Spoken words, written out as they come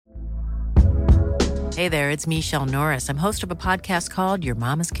Hey there, it's Michelle Norris. I'm host of a podcast called Your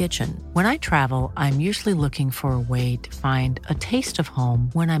Mama's Kitchen. When I travel, I'm usually looking for a way to find a taste of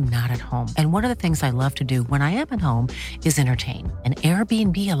home when I'm not at home. And one of the things I love to do when I am at home is entertain. And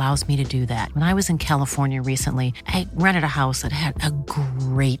Airbnb allows me to do that. When I was in California recently, I rented a house that had a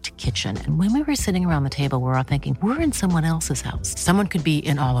great kitchen. And when we were sitting around the table, we were all thinking, we're in someone else's house. Someone could be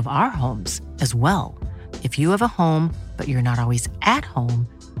in all of our homes as well. If you have a home, but you're not always at home,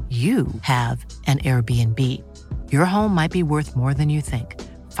 you have an Airbnb. Your home might be worth more than you think.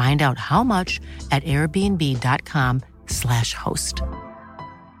 Find out how much at airbnb.com/host.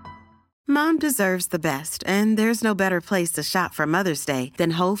 Mom deserves the best, and there's no better place to shop for Mother's Day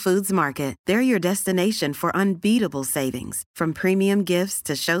than Whole Foods Market. They're your destination for unbeatable savings, from premium gifts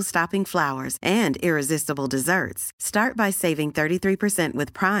to show-stopping flowers and irresistible desserts. Start by saving 33%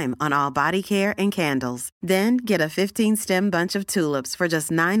 with Prime on all body care and candles. Then get a 15-stem bunch of tulips for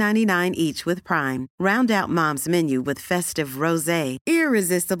just $9.99 each with Prime. Round out Mom's menu with festive rosé,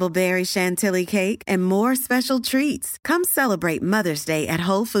 irresistible berry chantilly cake, and more special treats. Come celebrate Mother's Day at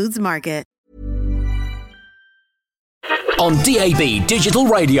Whole Foods Market. On DAB, digital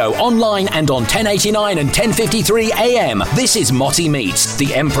radio, online and on 1089 and 1053 AM, this is Motti Meets.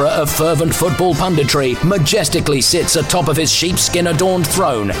 The Emperor of fervent football punditry majestically sits atop of his sheepskin-adorned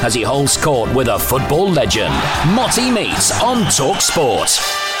throne as he holds court with a football legend. Motti Meets on Talk Sport.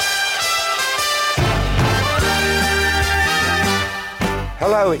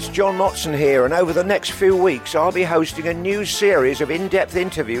 Hello, it's John Motson here, and over the next few weeks I'll be hosting a new series of in-depth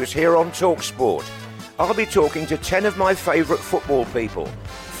interviews here on Talk Sport. I'll be talking to 10 of my favourite football people,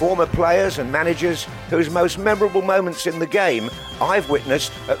 former players and managers whose most memorable moments in the game I've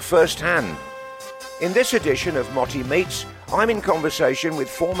witnessed at first hand. In this edition of Motti Meets, I'm in conversation with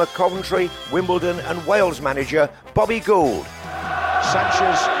former Coventry, Wimbledon and Wales manager Bobby Gould.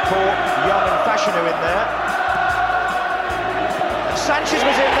 Sanchez caught Young and Fashanu in there. And Sanchez was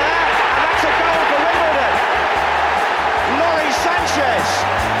in there, and that's a goal for Wimbledon. Laurie Sanchez.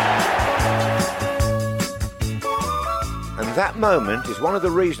 And that moment is one of the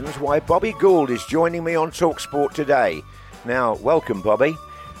reasons why Bobby Gould is joining me on TalkSport today. Now, welcome, Bobby.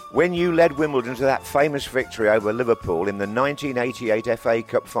 When you led Wimbledon to that famous victory over Liverpool in the 1988 FA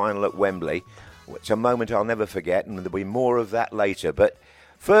Cup final at Wembley, it's a moment I'll never forget, and there'll be more of that later. But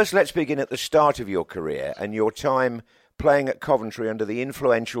first, let's begin at the start of your career and your time playing at Coventry under the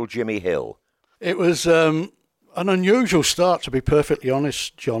influential Jimmy Hill. It was an unusual start, to be perfectly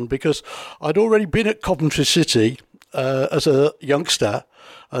honest, John, because I'd already been at Coventry City as a youngster,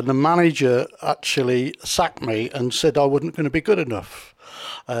 and the manager actually sacked me and said I wasn't going to be good enough.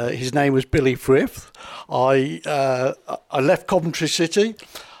 His name was Billy Frith. I left Coventry City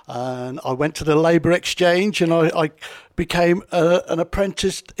and I went to the Labour Exchange, and I became an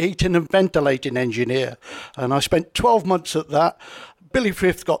apprentice heating and ventilating engineer, and I spent 12 months at that. Billy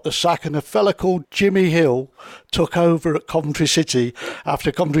Frith got the sack, and a fella called Jimmy Hill took over at Coventry City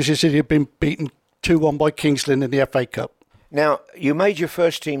after Coventry City had been beaten 2-1 by Kings Lynn in the FA Cup. Now, you made your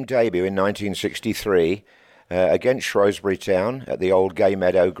first team debut in 1963 against Shrewsbury Town at the old Gay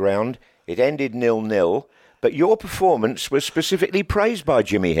Meadow ground. It ended 0-0, but your performance was specifically praised by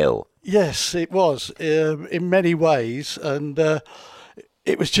Jimmy Hill. Yes, it was, in many ways, and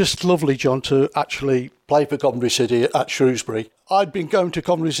it was just lovely, John, to actually play for Coventry City at Shrewsbury. I'd been going to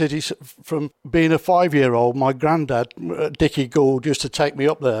Coventry City from being a 5-year-old. My granddad, Dickie Gould, used to take me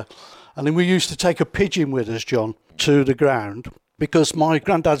up there. And then we used to take a pigeon with us, John, to the ground, because my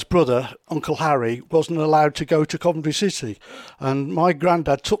granddad's brother, Uncle Harry, wasn't allowed to go to Coventry City. And my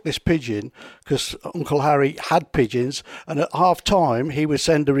granddad took this pigeon because Uncle Harry had pigeons, and at half-time he would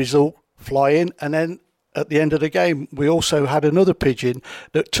send a result flying, and then at the end of the game we also had another pigeon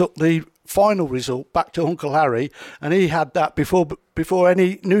that took the final result back to Uncle Harry, and he had that before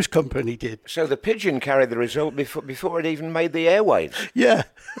any news company did. So the pigeon carried the result before it even made the airwaves? Yeah.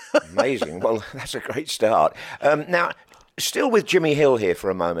 Amazing. Well, that's a great start. Now, still with Jimmy Hill here for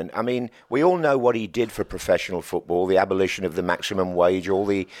a moment. I mean, we all know what he did for professional football, the abolition of the maximum wage, all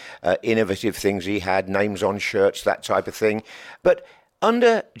the innovative things he had, names on shirts, that type of thing. But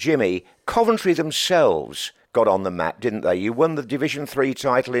under Jimmy, Coventry themselves got on the map, didn't they? You won the Division 3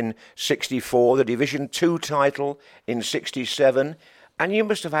 title in 64, the Division 2 title in 67, and you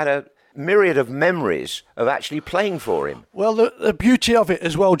must have had a myriad of memories of actually playing for him. Well, the beauty of it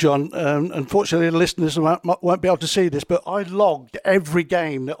as well, John, unfortunately the listeners won't be able to see this, but I logged every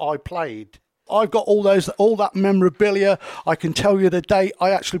game that I played. I've got all that memorabilia. I can tell you the date I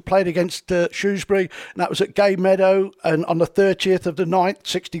actually played against Shrewsbury, and that was at Gay Meadow, and on the 30th of the 9th,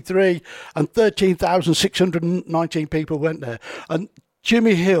 63, and 13,619 people went there. And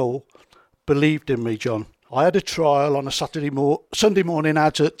Jimmy Hill believed in me, John. I had a trial on a Sunday morning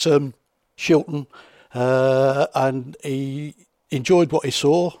out at Shilton, and he enjoyed what he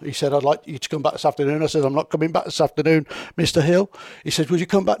saw. He said, I'd like you to come back this afternoon. I said, I'm not coming back this afternoon, Mr. Hill. He said, will you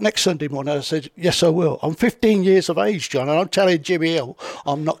come back next Sunday morning? I said, yes, I will. I'm 15 years of age, John, and I'm telling Jimmy Hill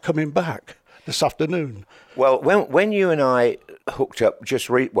I'm not coming back this afternoon. Well, when you and I hooked up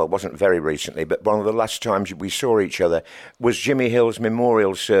it wasn't very recently, but one of the last times we saw each other was Jimmy Hill's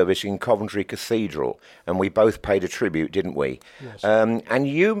memorial service in Coventry Cathedral, and we both paid a tribute, didn't we? Yes. And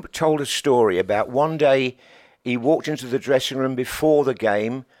you told a story about one day he walked into the dressing room before the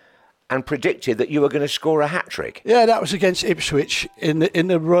game and predicted that you were going to score a hat-trick. Yeah, that was against Ipswich in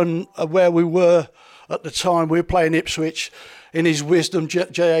the run where we were at the time. We were playing Ipswich. In his wisdom,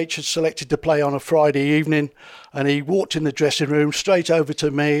 JH had selected to play on a Friday evening, and he walked in the dressing room straight over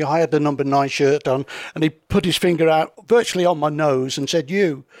to me. I had the number 9 shirt on, and he put his finger out virtually on my nose and said,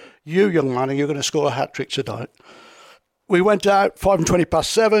 you young man, you're going to score a hat-trick tonight. We went out 7:05,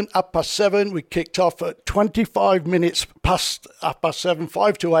 7:30. We kicked off at 25 minutes past 7:30,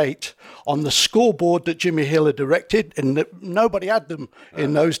 5-8 on the scoreboard that Jimmy Hill had directed, and nobody had them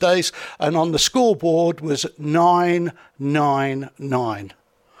in those days. And on the scoreboard was 9-9-9.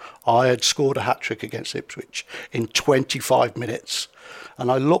 I had scored a hat-trick against Ipswich in 25 minutes. And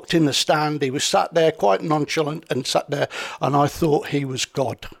I looked in the stand. He was sat there quite nonchalant and sat there, and I thought he was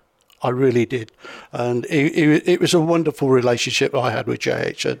God. I really did. And it was a wonderful relationship I had with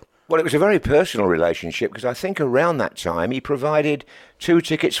JH. Well, it was a very personal relationship because I think around that time he provided 2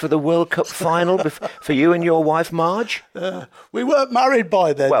 tickets for the World Cup final for you and your wife, Marge. We weren't married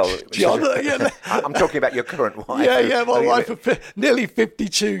by then, well, John. I'm talking about your current wife. Yeah, my wife for nearly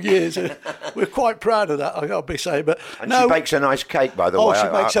 52 years. We're quite proud of that, I've got to be saying. But she bakes a nice cake, by the way. Oh, she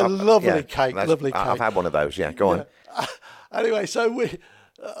makes a lovely cake. I've had one of those, go on. Anyway, so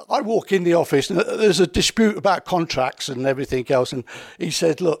I walk in the office and there's a dispute about contracts and everything else. And he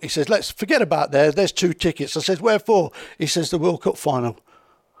said, let's forget about there's 2 tickets. I said, where for? He says, the World Cup final.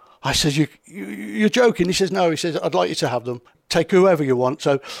 I said, you're joking? He says, no. He says, I'd like you to have them. Take whoever you want.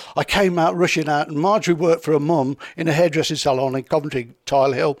 So I came out rushing out, and Marjorie worked for a mum in a hairdressing salon in Coventry,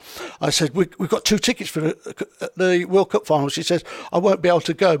 Tile Hill. I said, we've got 2 tickets for the World Cup final. She says, I won't be able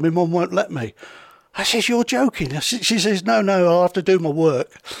to go. My mum won't let me. I says, you're joking. She says, no, I'll have to do my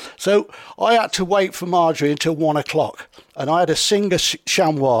work. So I had to wait for Marjorie until 1 o'clock. And I had a Singer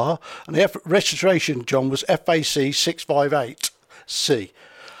chamois, and the registration, John, was FAC 658C.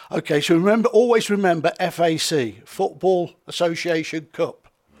 Okay, so always remember FAC, Football Association Cup.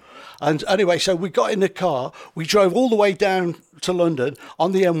 And anyway, so we got in the car, we drove all the way down to London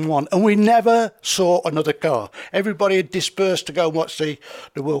on the M1, and we never saw another car. Everybody had dispersed to go and watch the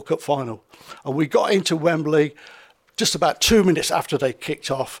World Cup final. And we got into Wembley just about 2 minutes after they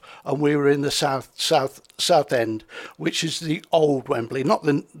kicked off, and we were in the south end, which is the old Wembley, not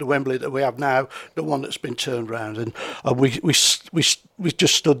the Wembley that we have now, the one that's been turned round. And we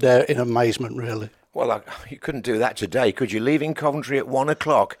just stood there in amazement, really. Well, you couldn't do that today, could you? Leaving Coventry at 1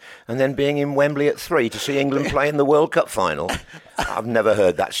 o'clock and then being in Wembley at 3 to see England play in the World Cup final. I've never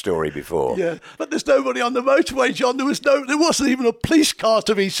heard that story before. Yeah, but there's nobody on the motorway, John. There wasn't even a police car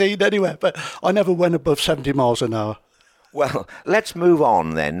to be seen anywhere. But I never went above 70 miles an hour. Well, let's move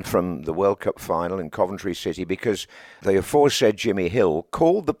on then from the World Cup final in Coventry City, because the aforesaid Jimmy Hill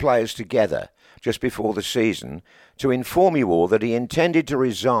called the players together just before the season to inform you all that he intended to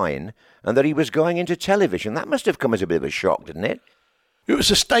resign and that he was going into television. That must have come as a bit of a shock, didn't it? It was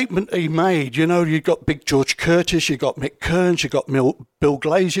a statement he made. You know, you've got Big George Curtis, you've got Mick Kearns, you've got Bill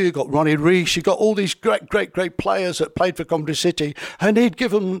Glazier, you've got Ronnie Rees, you've got all these great players that played for Coventry City, and he'd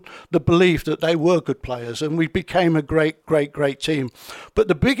given the belief that they were good players, and we became a great team. But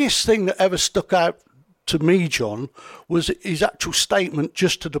the biggest thing that ever stuck out to me, John, was his actual statement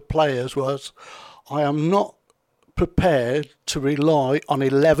just to the players was, I am not prepared to rely on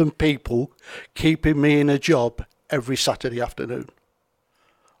 11 people keeping me in a job every Saturday afternoon.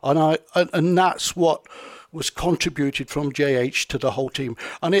 And that's what was contributed from JH to the whole team.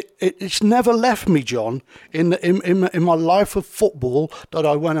 And it's never left me, John, in my life of football that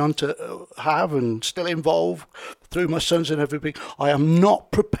I went on to have and still involved through my sons and everything. I am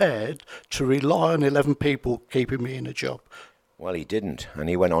not prepared to rely on 11 people keeping me in a job. Well, he didn't, and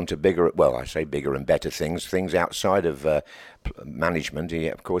he went on to bigger and better things outside of management.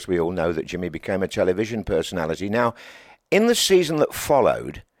 Of course, we all know that Jimmy became a television personality. Now, in the season that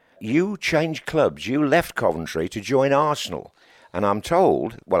followed, you changed clubs. You left Coventry to join Arsenal. and I'm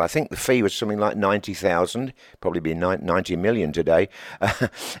told, well, I think the fee was something like 90,000, probably be 90 million today,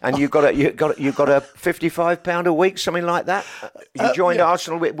 and you got a £55 a week, something like that. You joined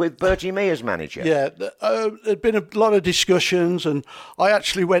Arsenal with Bertie Mee as manager. Yeah, there'd been a lot of discussions, and I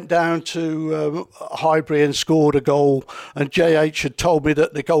actually went down to Highbury and scored a goal, and JH had told me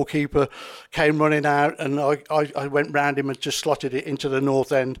that the goalkeeper came running out, and I went round him and just slotted it into the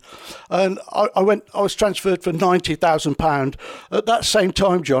north end, and I was transferred for £90,000. At that same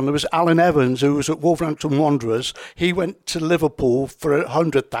time, John, there was Alan Evans, who was at Wolverhampton Wanderers. He went to Liverpool for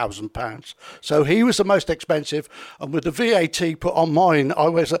 £100,000, so he was the most expensive, and with the VAT put on mine, I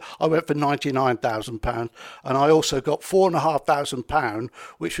went for £99,000, and I also got £4,500,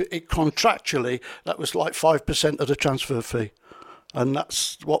 which contractually that was like 5% of the transfer fee. And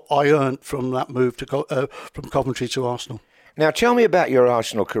that's what I earned from that move from Coventry to Arsenal. Now, tell me about your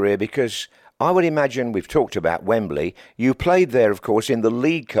Arsenal career, because I would imagine, we've talked about Wembley. You played there, of course, in the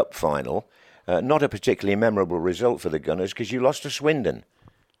League Cup final. Not a particularly memorable result for the Gunners, because you lost to Swindon.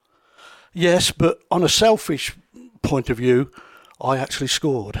 Yes, but on a selfish point of view, I actually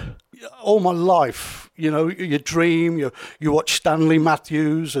scored. All my life, you dream, you watch Stanley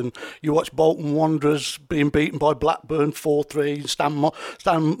Matthews and you watch Bolton Wanderers being beaten by Blackburn 4-3, Stan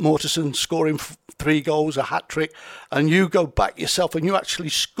Mortensen scoring 3 goals, a hat-trick, and you go back yourself and you actually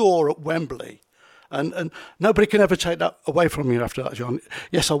score at Wembley. And nobody can ever take that away from you after that, John.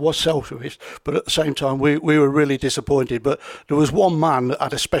 Yes, I was selfish, but at the same time, we were really disappointed. But there was one man that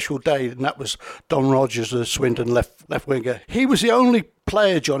had a special day, and that was Don Rogers, the Swindon left winger. He was the only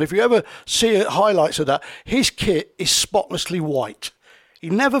player, John, if you ever see highlights of that, his kit is spotlessly white. He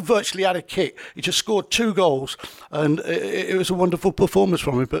never virtually had a kick. He just scored 2 goals, and it was a wonderful performance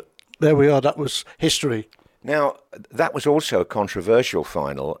from him. But there we are, that was history. Now, that was also a controversial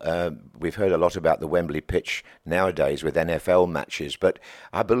final. We've heard a lot about the Wembley pitch nowadays with NFL matches, but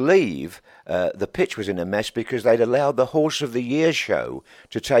I believe the pitch was in a mess because they'd allowed the Horse of the Year show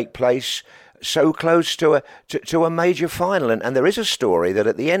to take place so close to a major final. And there is a story that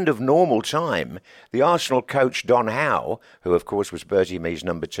at the end of normal time, the Arsenal coach Don Howe, who of course was Bertie Mee's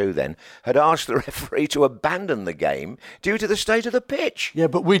number 2 then, had asked the referee to abandon the game due to the state of the pitch. Yeah,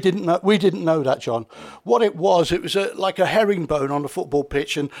 but we didn't know that, John. What it was like a herringbone on the football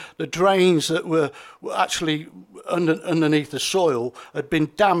pitch, and the drains that were actually underneath the soil had been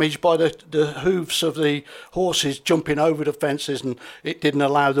damaged by the hooves of the horses jumping over the fences, and it didn't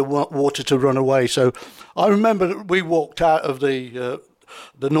allow the water to run away. So I remember that we walked out of the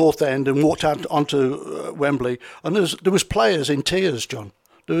north end and walked out onto Wembley, and there was players in tears, John.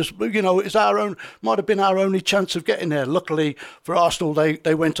 There was, it's might have been our only chance of getting there. Luckily for Arsenal,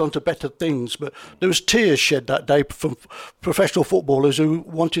 they went on to better things, but there was tears shed that day from professional footballers who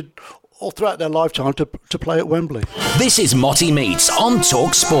wanted all throughout their lifetime to play at Wembley. This is Motty Meets on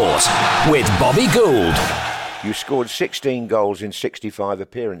Talk Sport with Bobby Gould. You scored 16 goals in 65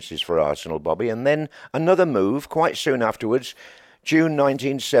 appearances for Arsenal, Bobby, and then another move quite soon afterwards, June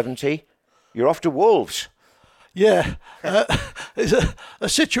 1970, you're off to Wolves. Yeah, it's a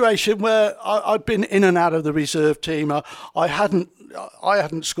situation where I'd been in and out of the reserve team. I hadn't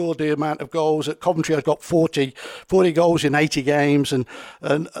scored the amount of goals. At Coventry, I'd got 40 goals in 80 games, and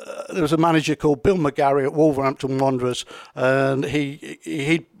there was a manager called Bill McGarry at Wolverhampton Wanderers, and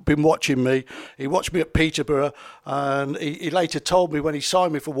he'd been watching me. He watched me at Peterborough, and he later told me when he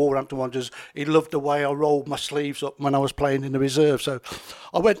signed me for Wolverhampton Wanderers, he loved the way I rolled my sleeves up when I was playing in the reserve. So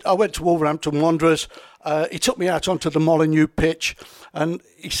I went to Wolverhampton Wanderers. He took me out onto the Molineux pitch, and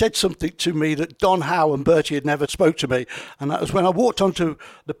he said something to me that Don Howe and Bertie had never spoke to me. And that was when I walked onto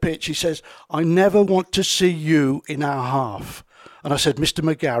the pitch. He says, "I never want to see you in our half." And I said, "Mr.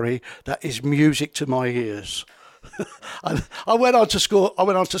 McGarry, that is music to my ears." And I went on to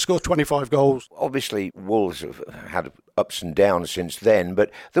score 25 goals. Obviously, Wolves have had ups and downs since then,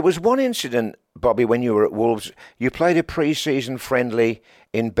 but there was one incident, Bobby, when you were at Wolves. You played a pre-season friendly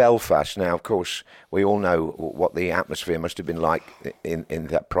in Belfast. Now, of course, we all know what the atmosphere must have been like in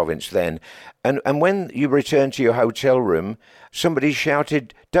that province then. And when you returned to your hotel room, somebody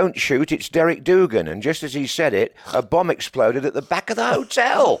shouted, "Don't shoot, it's Derek Dougan." And just as he said it, a bomb exploded at the back of the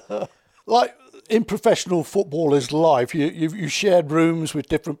hotel. Like in professional footballers' life, you shared rooms with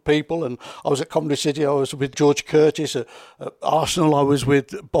different people, and I was at Coventry City, I was with George Curtis. At Arsenal, I was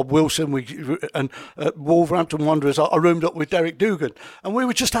with Bob Wilson, and at Wolverhampton Wanderers, I roomed up with Derek Dougan, and we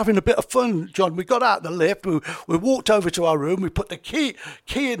were just having a bit of fun, John. We got out the lift, we walked over to our room, we put the key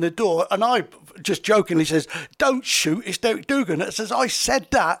in the door, and I just jokingly says, "Don't shoot, it's Derek Dougan." And as I said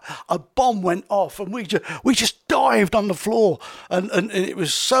that, a bomb went off, and we just dived on the floor, and it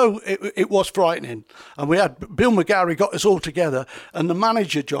was frightening. frightening. And we had Bill McGarry got us all together, and the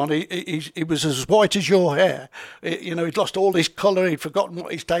manager, John, he was as white as your hair. He'd lost all his colour, he'd forgotten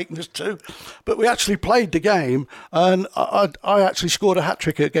what he's taken us to. But we actually played the game, and I actually scored a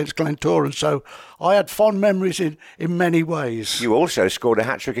hat-trick against Glentoran, so I had fond memories in many ways. You also scored a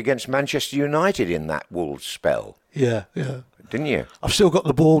hat-trick against Manchester United in that Wolves spell. Yeah. Didn't you? I've still got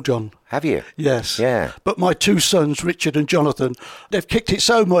the ball, John. Have you? Yes. Yeah. But my two sons, Richard and Jonathan, they've kicked it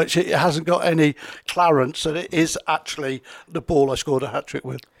so much it hasn't got any clarence that it is actually the ball I scored a hat-trick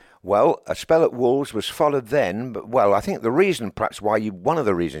with. Well, a spell at Wolves was followed then, but, well, I think the reason, perhaps one of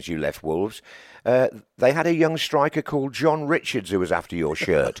the reasons you left Wolves, they had a young striker called John Richards who was after your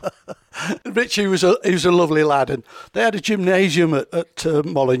shirt. Richie was a lovely lad, and they had a gymnasium at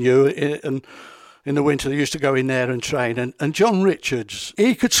Molineux, and in the winter they used to go in there and train. And John Richards,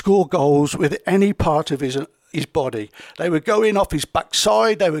 he could score goals with any part of his body. They would go in off his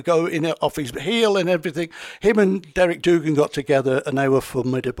backside, they would go in off his heel and everything. Him and Derek Dugan got together and they were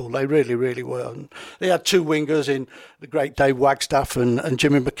formidable. They really, really were. And they had two wingers in the great Dave Wagstaff and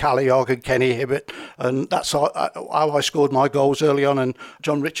Jimmy McCalliog and Kenny Hibbett. And that's how I scored my goals early on, and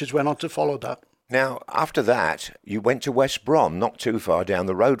John Richards went on to follow that. Now, after that, you went to West Brom, not too far down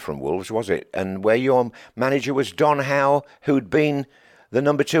the road from Wolves, was it? And where your manager was Don Howe, who'd been the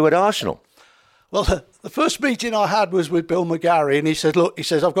number 2 at Arsenal. Well, the first meeting I had was with Bill McGarry, and he said, look,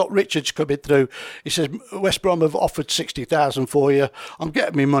 I've got Richards coming through. He says, West Brom have offered 60,000 for you. I'm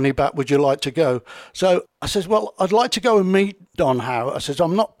getting my money back. Would you like to go? So I says, well, I'd like to go and meet Don Howe. I says,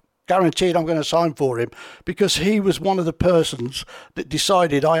 I'm not guaranteed I'm going to sign for him, because he was one of the persons that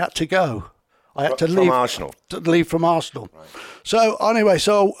decided I had to go. I had to leave from Arsenal. Right. So anyway,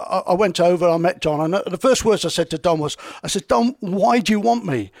 I went over, I met Don, and the first words I said to Don was, I said, Don, why do you want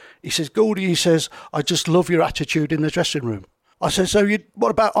me? He says, Goldie, he says, I just love your attitude in the dressing room. I said, so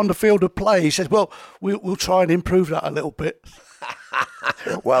what about on the field of play? He says, well, we'll try and improve that a little bit.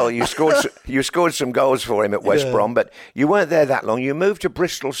 Well, you scored some goals for him at West Brom, but you weren't there that long. You moved to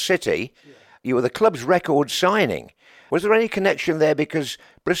Bristol City. Yeah. You were the club's record signing. Was there any connection there, because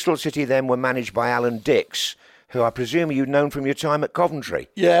Bristol City then were managed by Alan Dix, who I presume you'd known from your time at Coventry?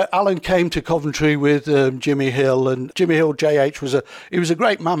 Yeah, Alan came to Coventry with Jimmy Hill, and Jimmy Hill, JH, was a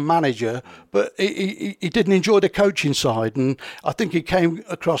great man manager, but he didn't enjoy the coaching side, and I think he came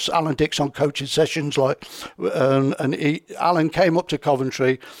across Alan Dix on coaching sessions, Alan came up to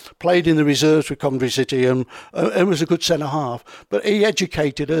Coventry, played in the reserves with Coventry City, and was a good centre-half, but he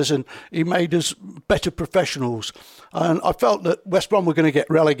educated us and he made us better professionals. And I felt that West Brom were going to get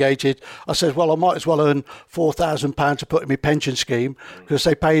relegated. I said, well, I might as well earn £4,000 to put in my pension scheme, because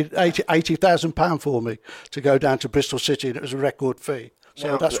they paid £80,000 for me to go down to Bristol City, and it was a record fee.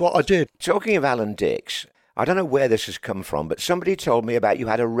 So that's what I did. Talking of Alan Dix, I don't know where this has come from, but somebody told me about you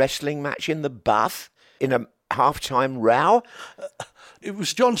had a wrestling match in the Bath in a half-time row. It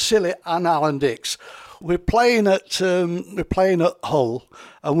was John Sillett and Alan Dix. We're playing at Hull,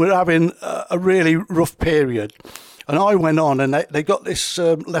 and we're having a really rough period. And I went on, and they got this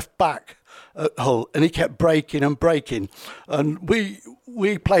left back at Hull, and he kept breaking and breaking. And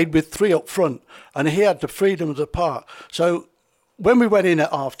we played with 3 up front, and he had the freedom of the park. So when we went in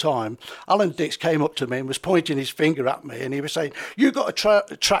at half-time, Alan Dix came up to me and was pointing his finger at me, and he was saying, you got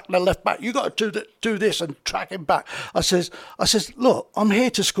to track the left back, you got to do this and track him back. I says, look, I'm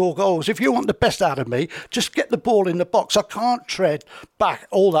here to score goals. If you want the best out of me, just get the ball in the box. I can't tread back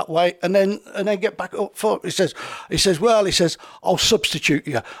all that way and then get back up front. He says, I'll substitute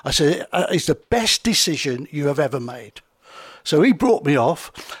you. I said, it's the best decision you have ever made. So he brought me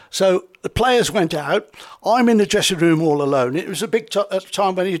off. So the players went out. I'm in the dressing room all alone. It was a big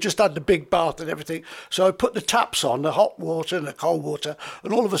time when you just had the big bath and everything. So I put the taps on, the hot water and the cold water,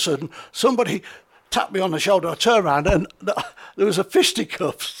 and all of a sudden somebody tapped me on the shoulder. I turned around and there was a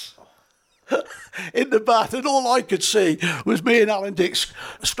fisticuffs in the bath, and all I could see was me and Alan Dix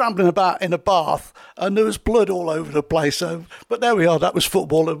scrambling about in a bath, and there was blood all over the place. So, but there we are, that was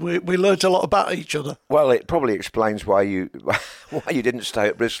football, and we learnt a lot about each other. Well, it probably explains why you didn't stay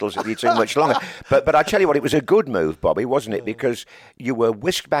at Bristol City too much longer. But I tell you what, it was a good move, Bobby, wasn't it? Because you were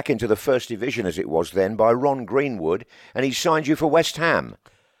whisked back into the First Division, as it was then, by Ron Greenwood, and he signed you for West Ham.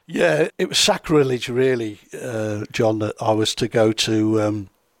 Yeah, it was sacrilege, really, John, that I was to go to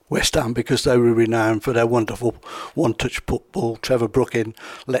West Ham, because they were renowned for their wonderful one-touch football, Trevor Brooking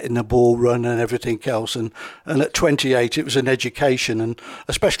letting the ball run and everything else. And at 28, it was an education, and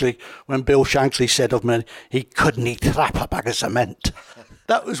especially when Bill Shankly said of me, he couldn't trap a bag of cement.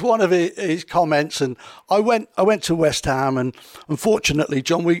 that was one of his comments. And I went to West Ham, and unfortunately,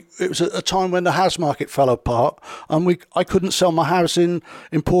 John, it was a time when the house market fell apart, and I couldn't sell my house in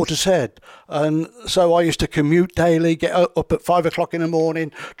Portishead, and so I used to commute daily, get up at 5 o'clock in the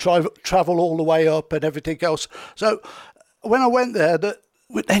morning, travel all the way up, and everything else. So when I went there,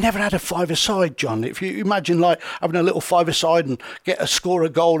 they never had a five-a-side, John. If you imagine like having a little five-a-side and score a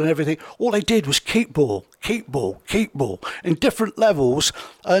goal and everything, all they did was keep ball in different levels.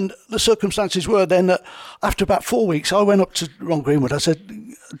 And the circumstances were then that after about 4 weeks, I went up to Ron Greenwood. I said,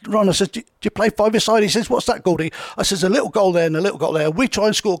 Ron, do you play five-a-side? He says, what's that, Goldie? I says, a little goal there and a little goal there. We try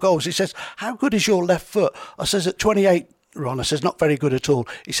and score goals. He says, how good is your left foot? I says, at 28, Ron. I says, not very good at all.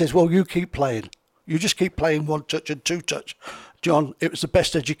 He says, well, you keep playing. You just keep playing one touch and two touch. John, it was the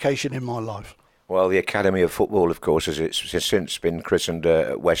best education in my life. Well, the Academy of Football, of course, as it's since been christened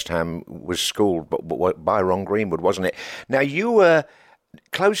West Ham, was schooled by Ron Greenwood, wasn't it? Now, you were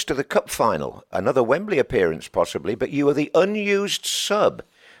close to the cup final, another Wembley appearance possibly, but you were the unused sub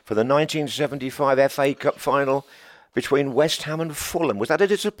for the 1975 FA Cup final between West Ham and Fulham. Was that a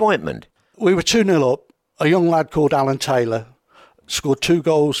disappointment? We were 2-0 up. A young lad called Alan Taylor scored 2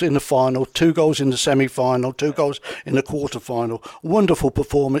 goals in the final, 2 goals in the semi-final, 2 goals in the quarter-final. Wonderful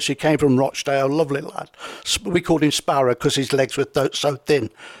performance. He came from Rochdale, lovely lad. We called him Sparrow because his legs were so thin.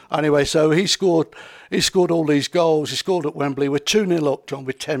 Anyway, so he scored all these goals. He scored at Wembley. We're 2-0 up, John,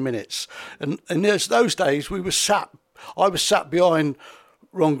 with 10 minutes. And in those days, I was sat behind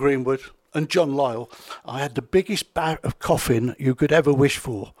Ron Greenwood and John Lyle. I had the biggest bout of coughing you could ever wish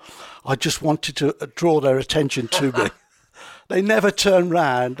for. I just wanted to draw their attention to me. They never turned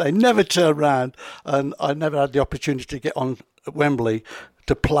round, and I never had the opportunity to get on at Wembley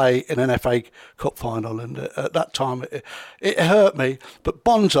to play in an FA Cup final, and at that time it hurt me. But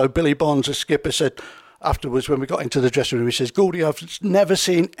Billy Bonds, the skipper, said afterwards when we got into the dressing room, he says, Goldie, I've never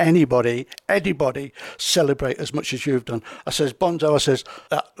seen anybody celebrate as much as you've done. I says, Bonzo,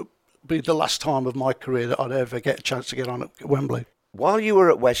 that would be the last time of my career that I'd ever get a chance to get on at Wembley. While you were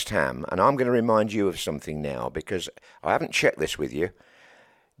at West Ham, and I'm going to remind you of something now because I haven't checked this with you,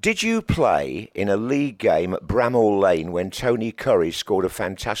 did you play in a league game at Bramall Lane when Tony Curry scored a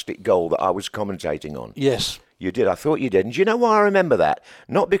fantastic goal that I was commentating on? Yes. You did. I thought you did. And do you know why I remember that?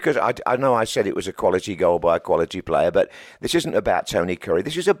 Not because I know I said it was a quality goal by a quality player, but this isn't about Tony Curry.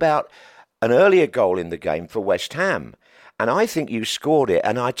 This is about an earlier goal in the game for West Ham. And I think you scored it.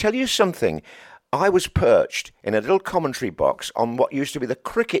 And I tell you something, I was perched in a little commentary box on what used to be the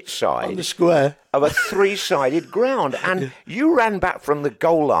cricket side on the square of a 3-sided ground. And you ran back from the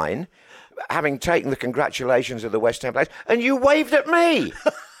goal line, having taken the congratulations of the West Ham players, and you waved at me.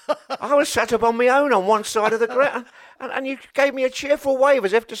 I was sat up on my own on one side of the ground, and you gave me a cheerful wave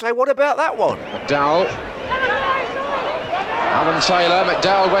as if to say, what about that one? McDowell. Alan Taylor.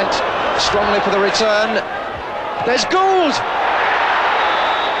 McDowell went strongly for the return. There's Gould.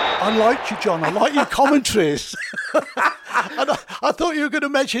 I liked you, John. I like your commentaries. And I thought you were going to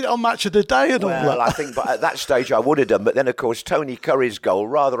mention it on Match of the Day and all that. Well, I think at that stage I would have done, but then, of course, Tony Curry's goal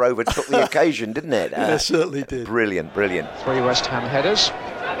rather overtook the occasion, didn't it? Yeah, it certainly did. Brilliant. 3 West Ham headers.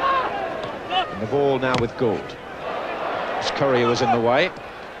 And the ball now with Gould. As Curry was in the way.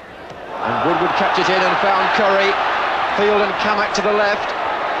 And Woodward kept it in and found Curry. Field and Kamak to the left.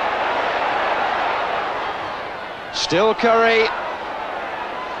 Still Curry.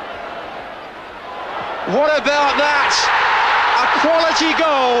 What about that? A quality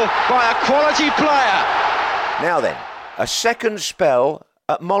goal by a quality player. Now then, a second spell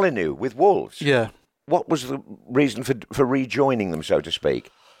at Molineux with Wolves. Yeah. What was the reason for rejoining them, so to speak?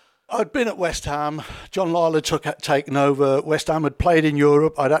 I'd been at West Ham. John Lyle had taken over. West Ham had played in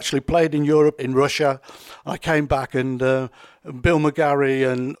Europe. I'd actually played in Europe, in Russia. I came back and Bill McGarry,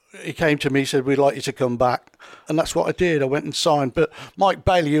 and he came to me, said, we'd like you to come back. And that's what I did. I went and signed. But Mike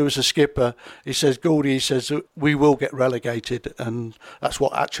Bailey, who was the skipper, he says, Goldie, he says, we will get relegated. And that's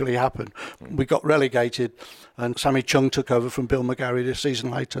what actually happened. We got relegated, and Sammy Chung took over from Bill McGarry this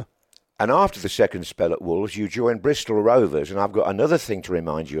season later. And after the second spell at Wolves, you joined Bristol Rovers, and I've got another thing to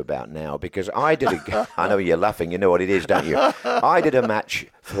remind you about now, because I did I know you're laughing, you know what it is, don't you? I did a match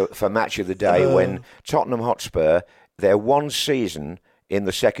for Match of the Day when Tottenham Hotspur, their one season in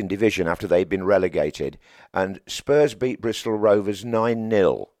the second division after they'd been relegated, and Spurs beat Bristol Rovers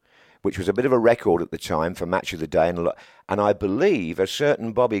 9-0, which was a bit of a record at the time for Match of the Day, and I believe a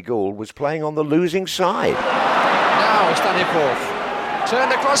certain Bobby Gould was playing on the losing side. Now Staniforth.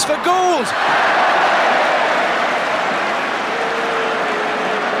 Turned across for Gould.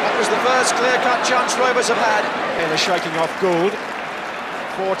 That was the first clear-cut chance Rovers have had. Taylor shaking off Gould.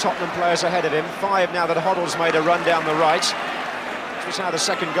 4 Tottenham players ahead of him. 5 now that Hoddle's made a run down the right. was how the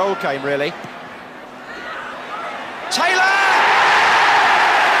second goal came, really. Taylor!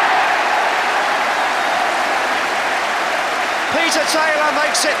 Peter Taylor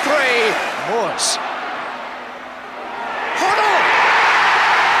makes it 3. Moores. Hoddle!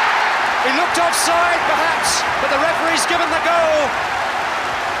 He looked offside, perhaps, but the referee's given the goal.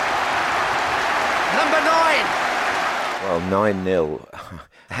 Number 9. Well, 9-0.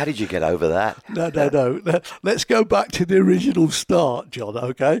 How did you get over that? No. Let's go back to the original start, John,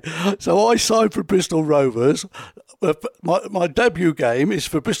 OK? So I signed for Bristol Rovers. My debut game is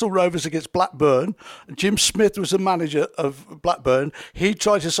for Bristol Rovers against Blackburn. Jim Smith was the manager of Blackburn. He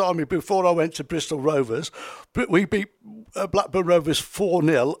tried to sign me before I went to Bristol Rovers. But we beat Blackburn Rovers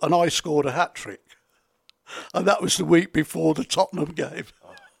 4-0 and I scored a hat-trick. And that was the week before the Tottenham game.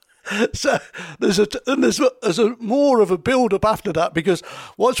 So there's a more of a build-up after that, because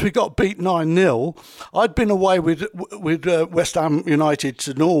once we got beat 9-0, I'd been away with West Ham United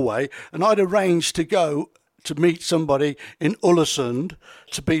to Norway, and I'd arranged to go to meet somebody in Ullesund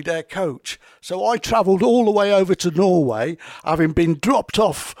to be their coach. So I travelled all the way over to Norway, having been dropped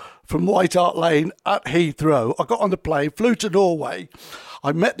off from White Hart Lane at Heathrow. I got on the plane, flew to Norway.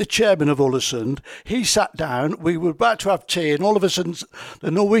 I met the chairman of Ullesund. He sat down. We were about to have tea, and all of a sudden,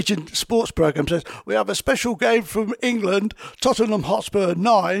 the Norwegian sports programme says, "We have a special game from England, Tottenham Hotspur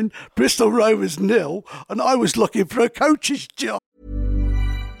 9, Bristol Rovers 0, and I was looking for a coach's job."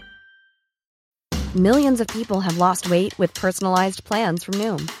 Millions of people have lost weight with personalized plans from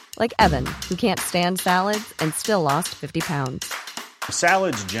Noom, like Evan, who can't stand salads and still lost 50 pounds.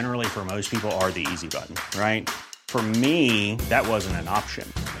 Salads generally for most people are the easy button, right? For me, that wasn't an option.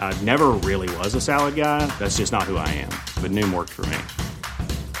 I never really was a salad guy. That's just not who I am. But Noom worked for me.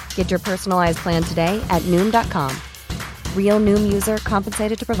 Get your personalized plan today at Noom.com. Real Noom user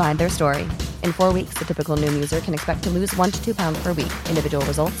compensated to provide their story. In 4 weeks, the typical Noom user can expect to lose 1 to 2 pounds per week. Individual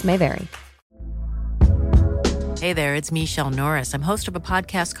results may vary. Hey there, it's Michelle Norris. I'm host of a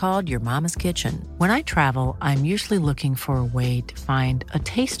podcast called Your Mama's Kitchen. When I travel, I'm usually looking for a way to find a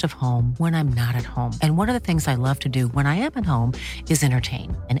taste of home when I'm not at home. And one of the things I love to do when I am at home is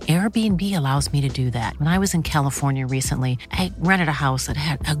entertain. And Airbnb allows me to do that. When I was in California recently, I rented a house that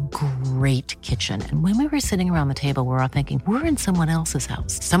had a great kitchen. And when we were sitting around the table, we're all thinking, we're in someone else's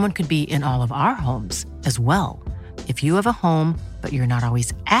house. Someone could be in all of our homes as well. If you have a home, but you're not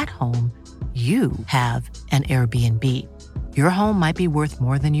always at home, you have an Airbnb. Your home might be worth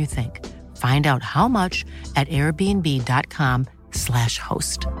more than you think. Find out how much at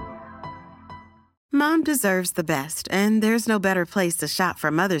airbnb.com/host. Mom deserves the best, and there's no better place to shop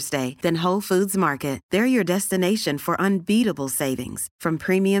for Mother's Day than Whole Foods Market. They're your destination for unbeatable savings, from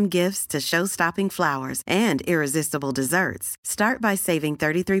premium gifts to show-stopping flowers and irresistible desserts. Start by saving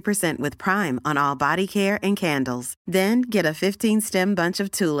 33% with Prime on all body care and candles. Then get a 15-stem bunch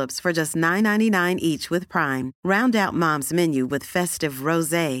of tulips for just $9.99 each with Prime. Round out Mom's menu with festive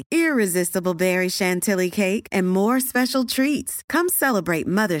rosé, irresistible berry chantilly cake, and more special treats. Come celebrate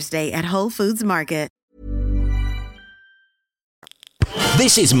Mother's Day at Whole Foods Market.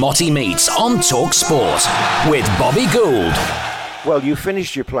 This is Motti Meets on Talk Sport with Bobby Gould. Well, you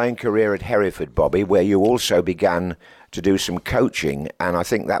finished your playing career at Hereford, Bobby, where you also began to do some coaching, and I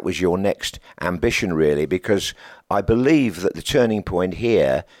think that was your next ambition, really, because I believe that the turning point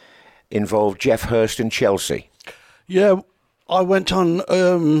here involved Geoff Hurst and Chelsea. Yeah, I went on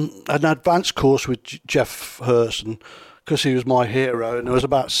an advanced course with Geoff Hurst, and because he was my hero, and there was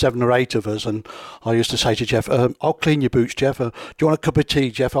about 7 or 8 of us, and I used to say to Geoff, "I'll clean your boots, Geoff. Do you want a cup of tea,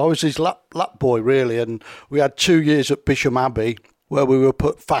 Geoff?" I was his lap boy, really, and we had 2 years at Bisham Abbey where we were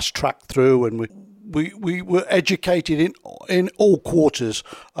put fast track through, and we were educated in all quarters,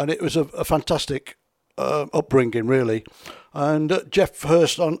 and it was a fantastic upbringing, really. And Geoff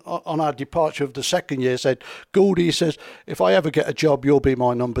Hurst, on our departure of the second year, said, "Gouldy," he says, "if I ever get a job, you'll be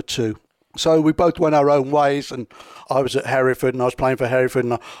my number 2. So we both went our own ways, and I was at Hereford and I was playing for Hereford,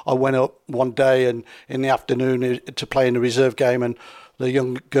 and I went up one day and in the afternoon to play in the reserve game, and the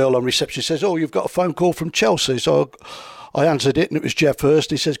young girl on reception says, "Oh, you've got a phone call from Chelsea." So I answered it, and it was Geoff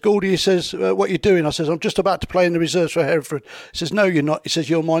Hurst. He says, "Gouldy," he says, "what are you doing?" I says, "I'm just about to play in the reserves for Hereford." He says, "No, you're not." He says,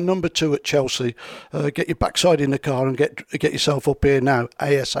 "You're my number 2 at Chelsea. Get your backside in the car and get yourself up here now,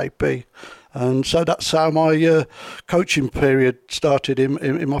 ASAP." And so that's how my coaching period started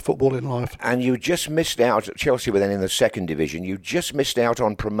in my footballing life. And you just missed out, Chelsea were then in the second division, you just missed out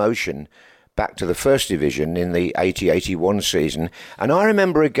on promotion back to the first division in the 80-81 season. And I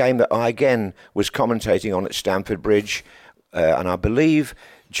remember a game that I again was commentating on at Stamford Bridge, and I believe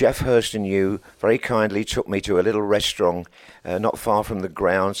Jeff Hurst and you very kindly took me to a little restaurant not far from the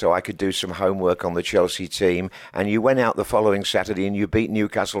ground so I could do some homework on the Chelsea team, and you went out the following Saturday and you beat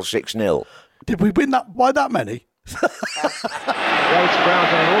Newcastle 6-0. Did we win that by that many? Rhodes Brown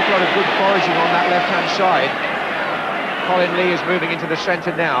done an awful lot of good foraging on that left-hand side. Colin Lee is moving into the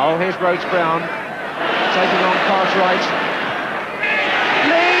centre now. Here's Rhodes Brown taking on Cartwright.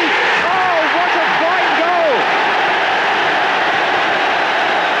 Lee! Oh, what a fine goal!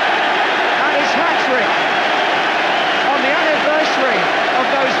 And his hat-trick on the anniversary of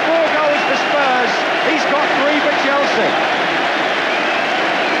those 4 goals for Spurs. He's got 3 for Chelsea.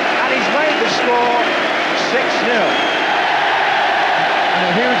 And he's made the score 6-0. And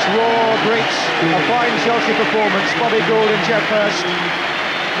a huge roar greets a fine Chelsea performance. Bobby Gould and Jeff Hurst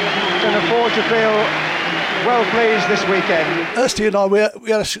can afford to feel well pleased this weekend. Hursty and I, we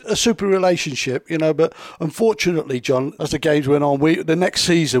had a super relationship, but unfortunately, John, as the games went on, the next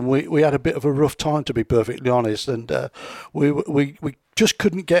season we had a bit of a rough time, to be perfectly honest, and we just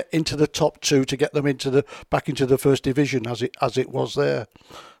couldn't get into the top 2 to get them back into the first division as it was there.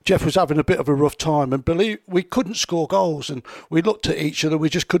 Jeff was having a bit of a rough time, and we couldn't score goals, and we looked at each other. We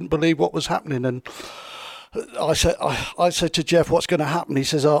just couldn't believe what was happening. And I said to Jeff, "What's going to happen?" He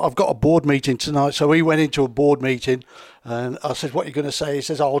says, "I've got a board meeting tonight." So he went into a board meeting, and I said, "What are you going to say?" He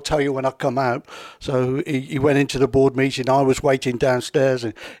says, "I'll tell you when I come out." So he went into the board meeting. I was waiting downstairs,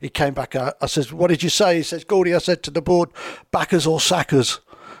 and he came back out. I said, "What did you say?" He says, "Goldie, I said to the board, back us or sack us."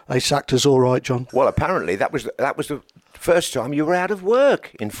 They sacked us all right, John. Well, apparently that was the first time you were out of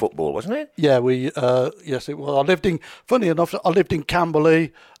work in football, wasn't it? Yeah, yes, it was. Funny enough, I lived in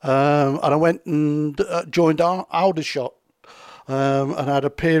Camberley, and I went and joined Aldershot, and I had a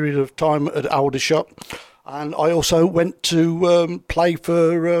period of time at Aldershot, and I also went to play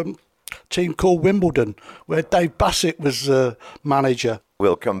for a team called Wimbledon, where Dave Bassett was manager.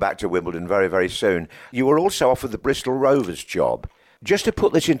 We'll come back to Wimbledon very, very soon. You were also offered the Bristol Rovers job. Just to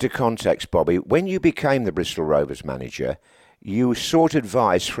put this into context, Bobby, when you became the Bristol Rovers manager, you sought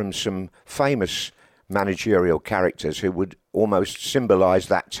advice from some famous managerial characters who would almost symbolise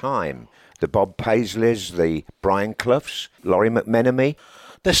that time. The Bob Paisleys, the Brian Cloughs, Laurie McMenemy.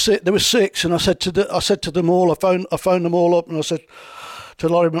 There were 6, and I said to them all, I phoned them all up, and I said to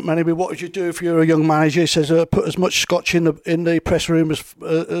Laurie McMenemy, "What would you do if you're a young manager?" He says, "Put as much scotch in the press room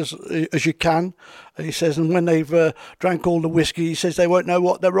as you can." And he says, "And when they've drank all the whiskey," he says, "they won't know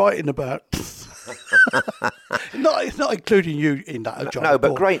what they're writing about." not including you in that, John. No,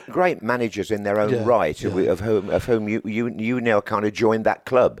 but great managers in their own right, of whom you now kind of joined that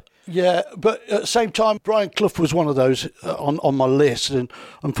club. Yeah, but at the same time, Brian Clough was one of those on my list, and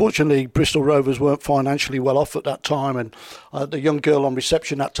unfortunately Bristol Rovers weren't financially well off at that time, and the young girl on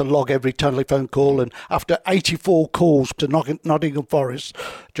reception had to log every telephone call, and after 84 calls to Nottingham Forest,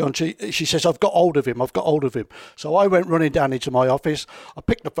 John, she says, I've got hold of him. So I went running down into my office, I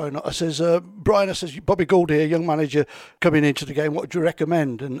picked the phone up, I says, "Brian," I says, "Bobby Gould here, young manager coming into the game, what would you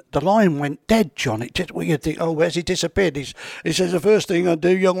recommend?" And the line went dead, John. You think, oh, where's he disappeared? He says, "The first thing I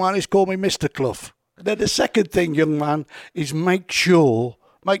do, young man, is call me Mr. Clough." Then the second thing, young man, is make sure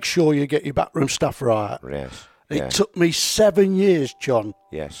you get your backroom staff right. Yes. It took me 7 years, John.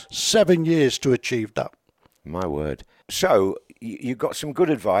 Yes. 7 years to achieve that. My word. So you got some good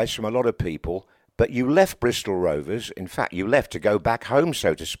advice from a lot of people, but you left Bristol Rovers. In fact, you left to go back home,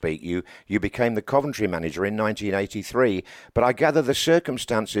 so to speak. You became the Coventry manager in 1983, but I gather the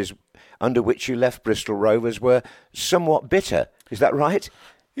circumstances under which you left Bristol Rovers were somewhat bitter. Is that right?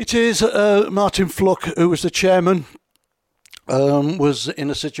 It is. Martin Fluck, who was the chairman, was in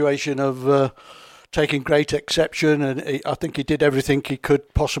a situation of taking great exception, and I think he did everything he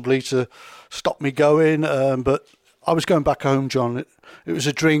could possibly to stop me going, but I was going back home, John. It was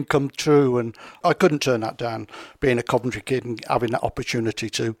a dream come true, and I couldn't turn that down, being a Coventry kid and having that opportunity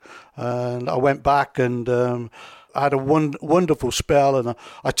to. And I went back, and I had a wonderful spell, and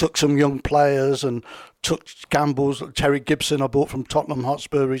I took some young players and took gambles. Terry Gibson I bought from Tottenham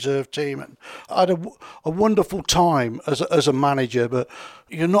Hotspur reserve team, and I had a wonderful time as a manager. But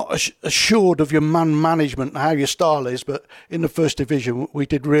you're not assured of your man management and how your style is. But in the first division, we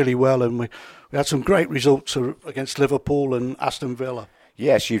did really well, and we had some great results against Liverpool and Aston Villa.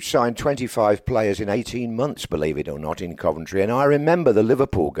 Yes, you've signed 25 players in 18 months, believe it or not, in Coventry. And I remember the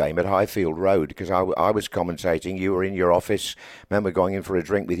Liverpool game at Highfield Road because I was commentating. You were in your office. I remember going in for a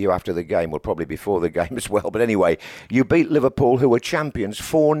drink with you after the game, well, probably before the game as well. But anyway, you beat Liverpool, who were champions,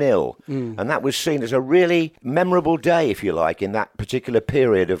 4-0. And that was seen as a really memorable day, if you like, in that particular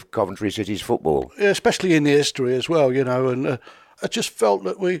period of Coventry City's football. Yeah, especially in the history as well, and I just felt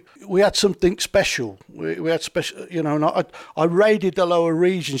that we had something special. We had special, you know. And I raided the lower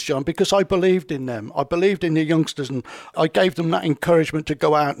regions, John, because I believed in them. I believed in the youngsters, and I gave them that encouragement to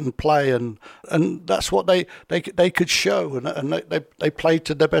go out and play, and that's what they could show, and they played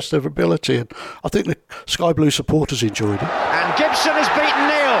to their best of ability. And I think the Sky Blue supporters enjoyed it. And Gibson has beaten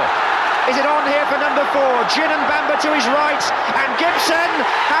Neil. Is it on here for number 4? Gin and Bamba to his right, and Gibson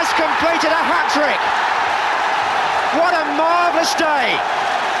has completed a hat-trick. What a marvellous day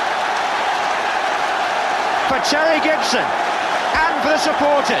for Terry Gibson and for the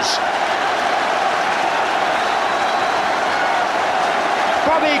supporters.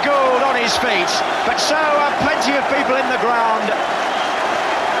 Bobby Gould on his feet, but so are plenty of people in the ground.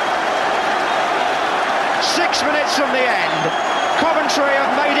 6 minutes from the end, Coventry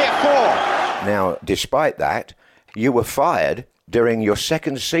have made it 4. Now, despite that, you were fired during your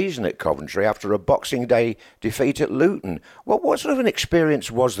second season at Coventry after a Boxing Day defeat at Luton. What sort of an experience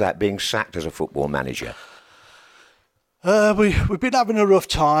was that, being sacked as a football manager? We've been having a rough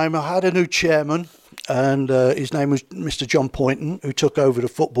time. I had a new chairman, and his name was Mr. John Poynton, who took over the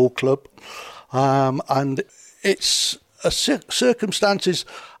football club. And it's circumstances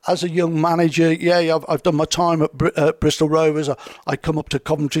as a young manager. Yeah, I've done my time at Bristol Rovers. I come up to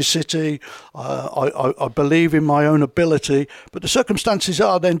Coventry City. I believe in my own ability. But the circumstances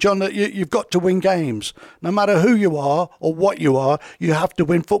are then, John, that you've got to win games. No matter who you are or what you are, you have to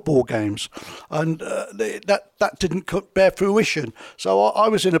win football games. And that didn't bear fruition. So I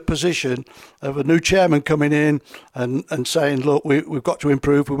was in a position of a new chairman coming in and saying, look, we've got to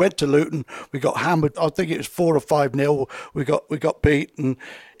improve. We went to Luton. We got hammered. I think it was 4 or 5-0. We got beat. And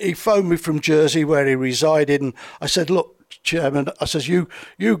he phoned me from Jersey, where he resided, and I said, look, Chairman, I says, you,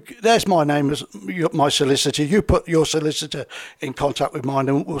 there's my name as my solicitor. You put your solicitor in contact with mine,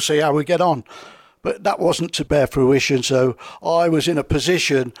 and we'll see how we get on. But that wasn't to bear fruition, so I was in a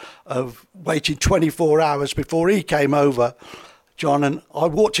position of waiting 24 hours before he came over, John, and I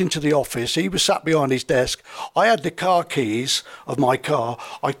walked into the office. He was sat behind his desk. I had the car keys of my car.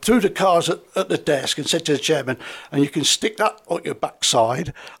 I threw the cars at the desk and said to the chairman, and you can stick that on your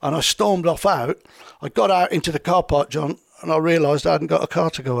backside. And I stormed off out. I got out into the car park, John, and I realised I hadn't got a car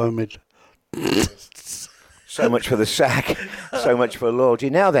to go home in. So much for the sack, so much for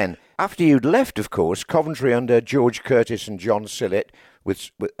loyalty. Now then, after you'd left, of course, Coventry under George Curtis and John Sillett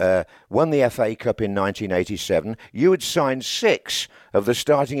won the FA Cup in 1987. You had signed 6 of the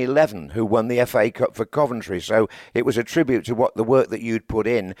starting 11 who won the FA Cup for Coventry, so it was a tribute to the work that you'd put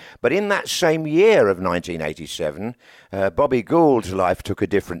in. But in that same year of 1987, Bobby Gould's life took a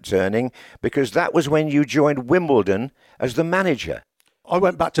different turning, because that was when you joined Wimbledon as the manager. I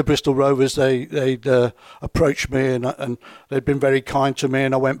went back to Bristol Rovers. They'd approached me, and they'd been very kind to me.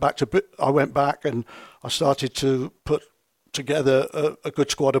 And I went back and I started to put together a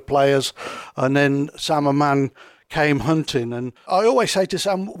good squad of players. And then Sam Aman came hunting, and I always say to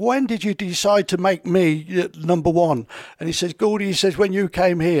Sam, when did you decide to make me number 1? And he says, Goldie, he says, when you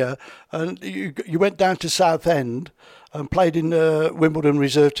came here and you went down to Southend and played in the Wimbledon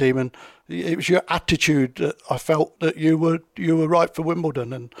reserve team, and it was your attitude that I felt that you were right for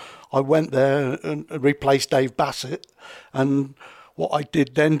Wimbledon. And I went there and replaced Dave Bassett. And what I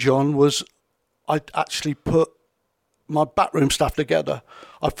did then, John, was I actually put my backroom staff together.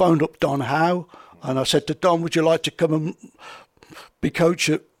 I phoned up Don Howe and I said to Don, would you like to come and be coach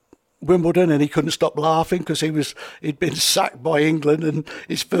at Wimbledon? And he couldn't stop laughing, because he'd been sacked by England and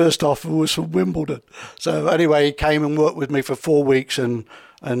his first offer was from Wimbledon. So anyway, he came and worked with me for 4 weeks, and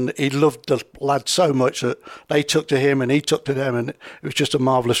he loved the lad so much that they took to him and he took to them, and it was just a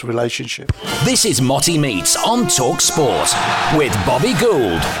marvellous relationship. This is Motty Meets on Talk Sport with Bobby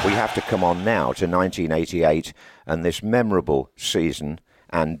Gould. We have to come on now to 1988 and this memorable season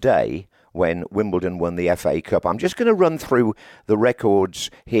and day when Wimbledon won the FA Cup. I'm just going to run through the records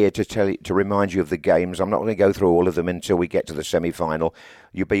here to remind you of the games. I'm not going to go through all of them until we get to the semi-final.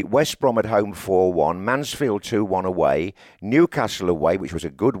 You beat West Brom at home 4-1, Mansfield 2-1 away, Newcastle away, which was a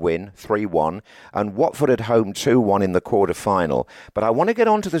good win, 3-1, and Watford at home 2-1 in the quarter-final. But I want to get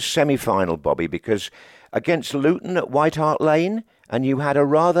on to the semi-final, Bobby, because against Luton at White Hart Lane, and you had a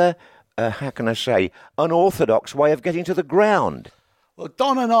rather, unorthodox way of getting to the ground. Well,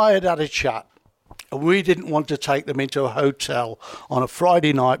 Don and I had a chat, and we didn't want to take them into a hotel on a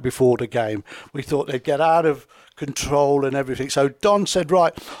Friday night before the game. We thought they'd get out of control and everything. So Don said,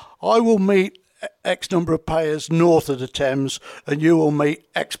 right, I will meet X number of players north of the Thames, and you will meet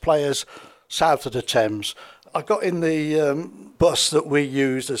X players south of the Thames. I got in the bus that we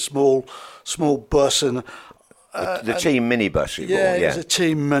used, a small bus, and The team minibus. It was a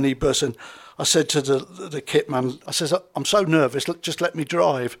team minibus, and I said to the kit man, I says, I'm so nervous, just let me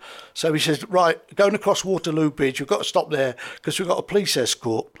drive. So he says, right, going across Waterloo Bridge, we've got to stop there because we've got a police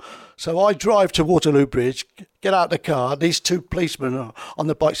escort. So I drive to Waterloo Bridge, get out the car, these two policemen are on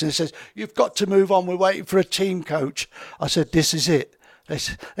the bikes, and he says, you've got to move on, we're waiting for a team coach. I said, this is it. They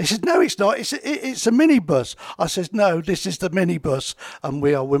said, no, it's not. It's a minibus. I said, no, this is the minibus, and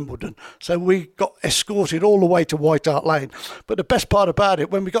we are Wimbledon. So we got escorted all the way to White Hart Lane. But the best part about it,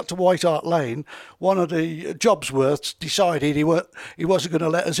 when we got to White Hart Lane, one of the Jobsworths decided he wasn't going to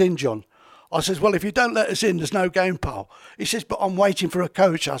let us in, John. I says, well, if you don't let us in, there's no game, pal. He says, but I'm waiting for a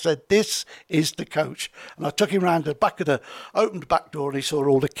coach. I said, this is the coach. And I took him round the back of opened the back door, and he saw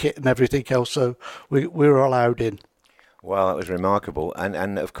all the kit and everything else. So we were allowed in. Well, that was remarkable.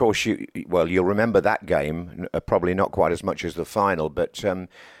 And of course, you'll remember that game, probably not quite as much as the final. But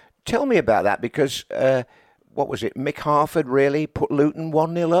tell me about that, because, what was it, Mick Harford really put Luton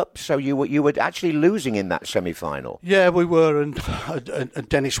 1-0 up? So you were actually losing in that semi-final. Yeah, we were. And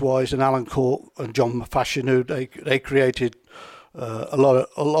Dennis Wise and Alan Cork and John Fashanu, they created a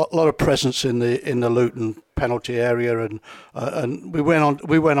lot of presence in the Luton penalty area, and we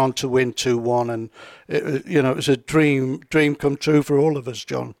went on to win 2-1, and it was a dream come true for all of us,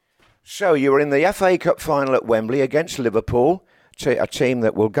 John. So you were in the FA Cup final at Wembley against Liverpool, a team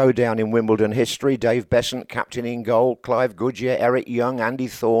that will go down in Wimbledon history. Dave Besant, captain in goal, Clive Goodyear, Eric Young, Andy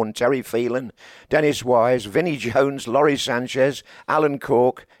Thorne, Terry Phelan, Dennis Wise, Vinnie Jones, Laurie Sanchez, Alan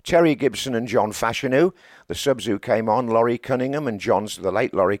Cork, Terry Gibson and John Fashanu. The subs who came on, Laurie Cunningham and the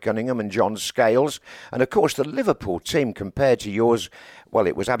late Laurie Cunningham and John Scales. And of course the Liverpool team, compared to yours, well,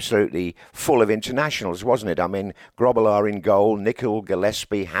 it was absolutely full of internationals, wasn't it? I mean, Grobbelaar in goal, Nicol,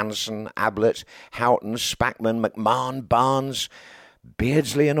 Gillespie, Hansen, Ablett, Houghton, Spackman, McMahon, Barnes,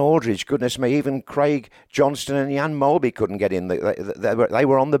 Beardsley and Aldridge. Goodness me, even Craig Johnston and Jan Molby couldn't get in. They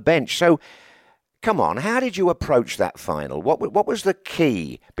were on the bench. So, come on, how did you approach that final? What was the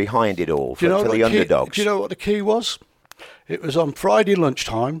key behind it all for the underdogs? Do you know what the key was? It was on Friday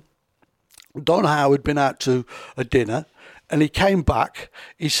lunchtime. Don Howe had been out to a dinner, and he came back.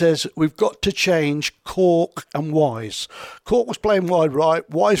 He says, we've got to change Cork and Wise. Cork was playing wide right,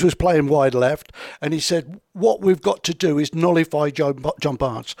 Wise was playing wide left, and he said, what we've got to do is nullify John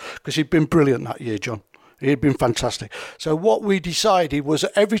Barnes, because he'd been brilliant that year, John. He had been fantastic. So what we decided was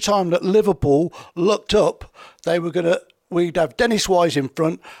that every time that Liverpool looked up, we'd have Dennis Wise in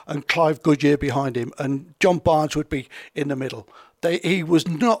front and Clive Goodyear behind him, and John Barnes would be in the middle. He was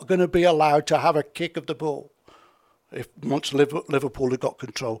not going to be allowed to have a kick of the ball once Liverpool had got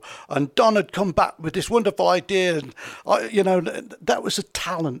control. And Don had come back with this wonderful idea, and that was a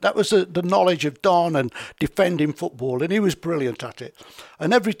talent. That was the knowledge of Don and defending football, and he was brilliant at it.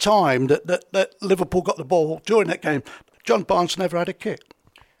 And every time that Liverpool got the ball during that game, John Barnes never had a kick.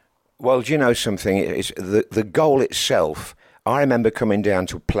 Well, do you know something? It's the goal itself. I remember coming down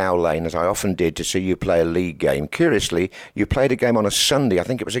to Plough Lane, as I often did, to see you play a league game. Curiously, you played a game on a Sunday, I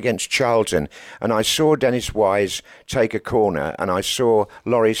think it was against Charlton, and I saw Dennis Wise take a corner, and I saw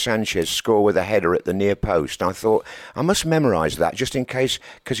Laurie Sanchez score with a header at the near post. And I thought, I must memorise that, just in case,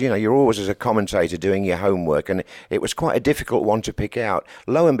 because, you're always, as a commentator, doing your homework, and it was quite a difficult one to pick out.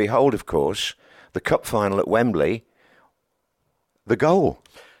 Lo and behold, of course, the cup final at Wembley, the goal.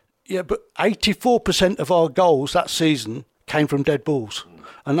 Yeah, but 84% of our goals that season came from dead balls,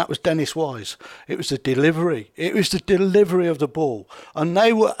 and that was Dennis Wise. It was the delivery. It was the delivery of the ball, and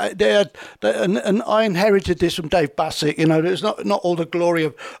and I inherited this from Dave Bassett. There's not all the glory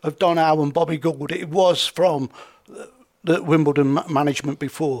of Don Howe and Bobby Goodwood. It was from the Wimbledon management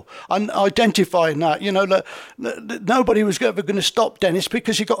before, and identifying that, nobody was ever going to stop Dennis,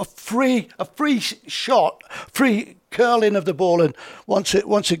 because he got a free shot, free curling of the ball, and once it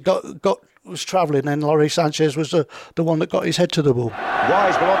was travelling, then Laurie Sanchez was the one that got his head to the ball.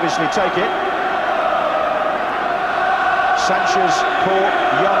 Wise will obviously take it. Sanchez, Cork,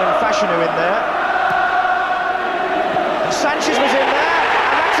 Young and Fashanu in there. And Sanchez was in there,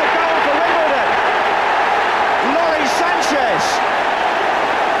 and that's a goal for Wimbledon. Laurie Sanchez.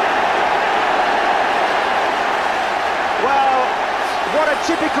 Well, what a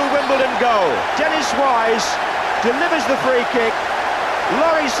typical Wimbledon goal. Dennis Wise delivers the free kick.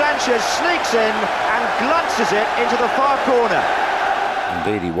 Laurie Sanchez sneaks in and glances it into the far corner.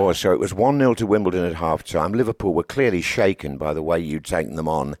 Indeed he was. So it was 1-0 to Wimbledon at half-time. Liverpool were clearly shaken by the way you'd taken them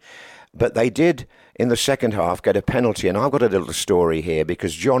on. But they did, in the second half, get a penalty. And I've got a little story here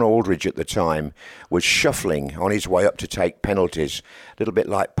because John Aldridge at the time was shuffling on his way up to take penalties, a little bit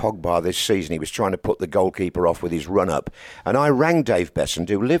like Pogba this season. He was trying to put the goalkeeper off with his run-up. And I rang Dave Beasant,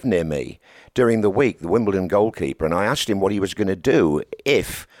 who lived near me, during the week, the Wimbledon goalkeeper, and I asked him what he was going to do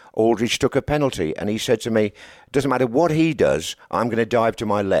if Aldridge took a penalty. And he said to me, doesn't matter what he does, I'm going to dive to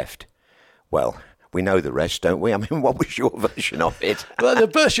my left. Well, we know the rest, don't we? I mean, what was your version of it? Well, the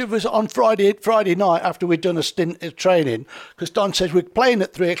version was on Friday night after we'd done a stint of training, because Don says we're playing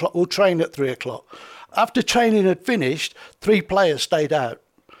at 3 o'clock, we'll train at 3 o'clock. After training had finished, 3 players stayed out.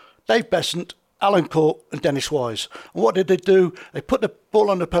 Dave Beasant, Alan Court and Dennis Wise. And what did they do? They put the ball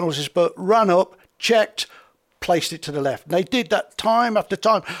on the penalty spot, ran up, checked, placed it to the left. And they did that time after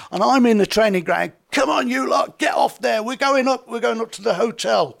time. And I'm in the training ground, come on you lot, get off there. We're going up to the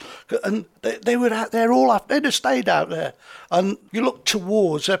hotel. And they were out there all after, they'd have stayed out there. And you look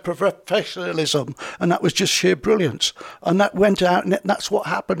towards their professionalism, and that was just sheer brilliance. And that went out, and that's what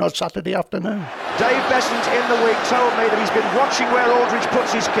happened on Saturday afternoon. Dave Beasant in the week told me that he's been watching where Aldridge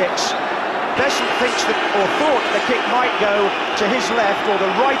puts his kicks. Beasant thinks that, or thought the kick might go to his left or the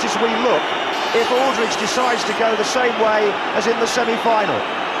right as we look, if Aldridge decides to go the same way as in the semi-final.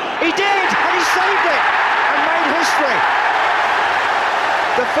 He did, and he saved it, and made history.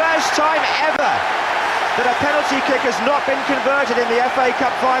 The first time ever that a penalty kick has not been converted in the FA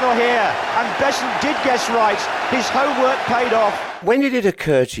Cup final here, and Beasant did guess right. His homework paid off. When did it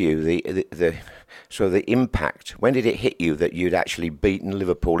occur to you, the sort of the impact, when did it hit you that you'd actually beaten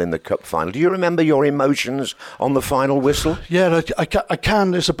Liverpool in the cup final? Do you remember your emotions on the final whistle? Yeah, I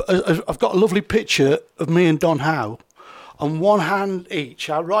can. I've got a lovely picture of me and Don Howe, on one hand each.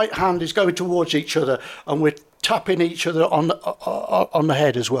 Our right hand is going towards each other, and we're tapping each other on the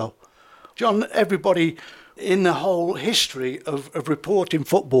head as well. John, everybody in the whole history of reporting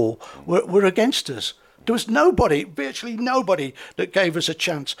football were against us. There was nobody, virtually nobody, that gave us a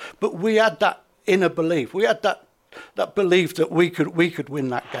chance. But we had that inner belief. We had that belief that we could win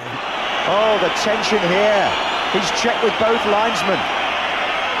that game. Oh, the tension here. He's checked with both linesmen.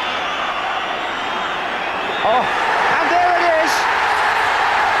 Oh, and there it is.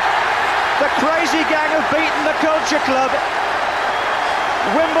 The crazy gang have beaten the Culture Club.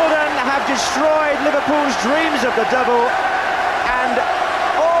 Wimbledon have destroyed Liverpool's dreams of the double, and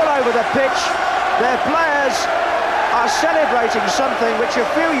all over the pitch, their players are celebrating something which a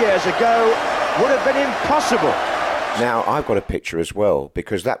few years ago would have been impossible. Now, I've got a picture as well,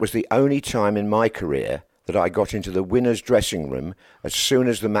 because that was the only time in my career that I got into the winner's dressing room as soon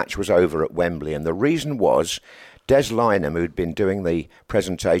as the match was over at Wembley. And the reason was Des Lynam, who'd been doing the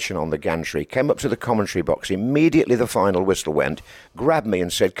presentation on the gantry, came up to the commentary box immediately the final whistle went, grabbed me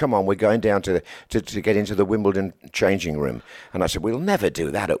and said, come on, we're going down to get into the Wimbledon changing room. And I said, we'll never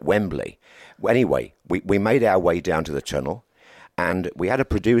do that at Wembley. Anyway, we made our way down to the tunnel, and we had a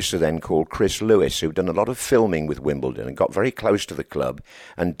producer then called Chris Lewis, who'd done a lot of filming with Wimbledon and got very close to the club.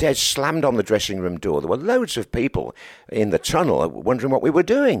 And Des slammed on the dressing room door. There were loads of people in the tunnel wondering what we were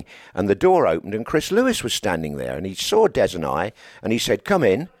doing. And the door opened, and Chris Lewis was standing there, and he saw Des and I, and he said, come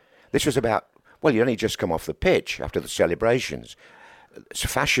in. This was about, well, you only just come off the pitch after the celebrations.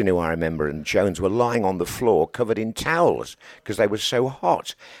 Fashion, who I remember, and Jones were lying on the floor covered in towels because they were so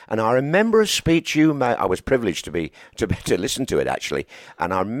hot. And I remember a speech you made. I was privileged to listen to it, actually.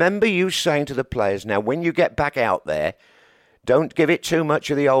 And I remember you saying to the players, now, when you get back out there, don't give it too much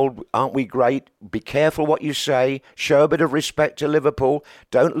of the old, aren't we great? Be careful what you say. Show a bit of respect to Liverpool.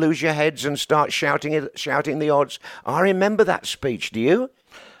 Don't lose your heads and start shouting the odds. I remember that speech. Do you?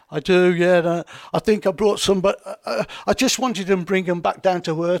 I do, yeah. I think I brought some, but I just wanted to bring them back down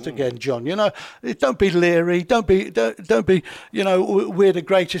to earth again, John. You know, don't be leery. Don't be. You know, we're the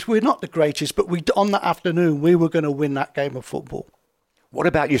greatest. We're not the greatest, but on that afternoon we were going to win that game of football. What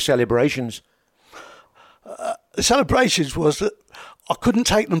about your celebrations? The celebrations was that I couldn't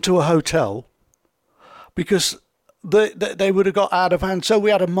take them to a hotel because they would have got out of hand. So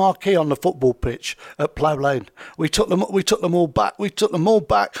we had a marquee on the football pitch at Plough Lane. We took them all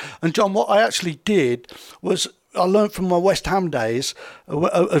back. And John, what I actually did was I learned from my West Ham days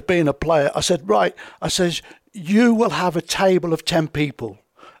as being a player. I said, right, you will have a table of 10 people.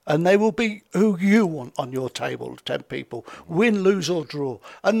 And they will be who you want on your table, 10 people, win, lose or draw.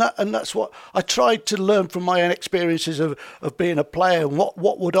 And that's what I tried to learn from my own experiences of being a player and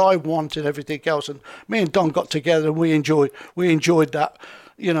what would I want and everything else. And me and Don got together and we enjoyed that,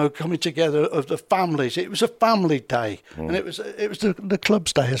 you know, coming together of the families. It was a family day and it was the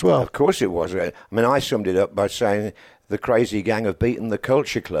club's day as well. Of course it was. I mean, I summed it up by saying the crazy gang have beaten the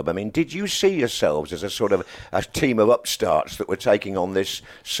Culture Club. I mean, did you see yourselves as a sort of a team of upstarts that were taking on this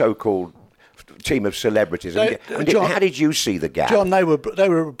so-called team of celebrities? John, how did you see the gap? John, they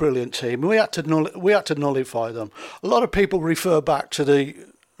were a brilliant team. We had to nullify them. A lot of people refer back to the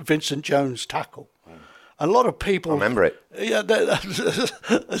Vincent Jones tackle. A lot of people... I remember it. Yeah,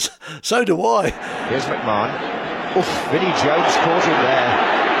 so do I. Here's McMahon. Vinnie Jones caught him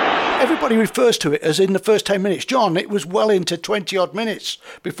there. Everybody refers to it as in the first 10 minutes. John, it was well into 20-odd minutes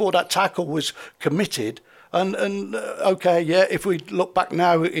before that tackle was committed. And okay, yeah, if we look back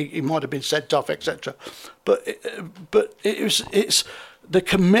now, he might have been sent off, etc. But it's the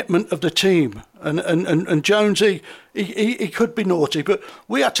commitment of the team. And Jones, he could be naughty, but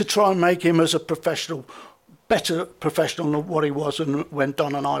we had to try and make him as a professional, better professional than what he was when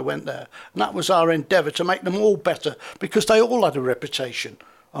Don and I went there. And that was our endeavour, to make them all better, because they all had a reputation.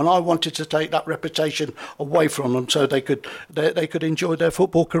 And I wanted to take that reputation away from them so they could enjoy their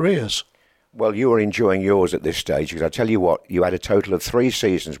football careers. Well, you were enjoying yours at this stage, because I tell you what, you had a total of 3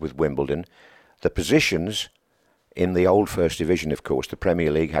 seasons with Wimbledon. The positions in the old First Division, of course, the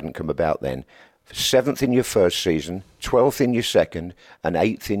Premier League hadn't come about then. 7th in your first season, 12th in your second, and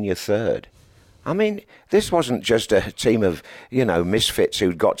 8th in your third. I mean, this wasn't just a team of, misfits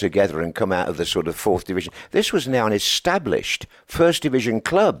who'd got together and come out of the sort of 4th Division. This was now an established First Division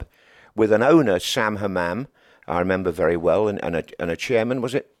club with an owner, Sam Hammam, I remember very well, and a chairman,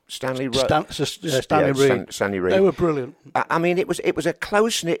 was it? Stanley Reed. Stanley Reed. Stanley Reed. They were brilliant. I mean, it was a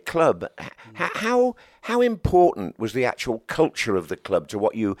close-knit club. How important was the actual culture of the club to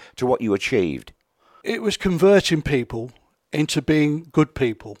what you achieved? It was converting people into being good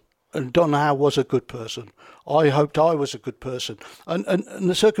people. And Don Howe was a good person. I hoped I was a good person. And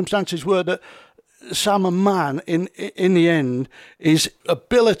the circumstances were that Sam Hammam, in the end, his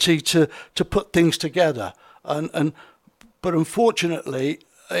ability to put things together. But unfortunately,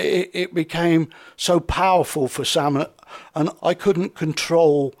 it became so powerful for Sam, and I couldn't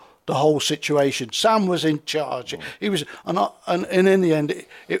control the whole situation. Sam was in charge. He was, and in the end,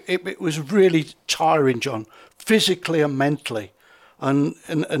 it was really tiring, John, physically and mentally. And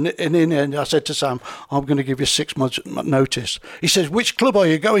in the end, I said to Sam, I'm going to give you 6 months notice. He says, which club are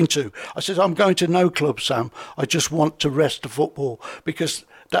you going to? I said, I'm going to no club, Sam. I just want to rest the football, because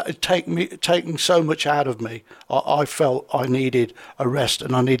that had taken so much out of me. I felt I needed a rest,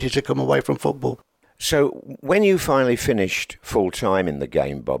 and I needed to come away from football. So when you finally finished full-time in the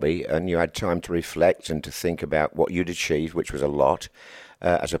game, Bobby, and you had time to reflect and to think about what you'd achieved, which was a lot,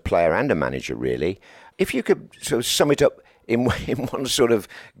 as a player and a manager, really, if you could sort of sum it up in one sort of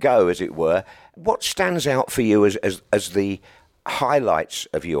go, as it were, what stands out for you as the highlights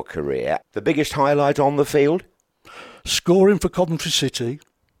of your career? The biggest highlight on the field? Scoring for Coventry City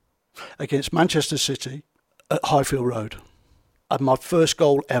against Manchester City at Highfield Road. And my first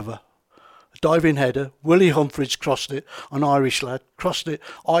goal ever. A diving header. Willie Humphries crossed it, an Irish lad, crossed it.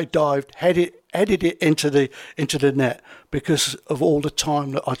 I dived, headed it into the net because of all the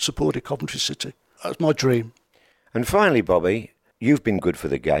time that I'd supported Coventry City. That's my dream. And finally, Bobby, you've been good for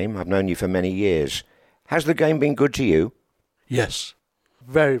the game. I've known you for many years. Has the game been good to you? Yes.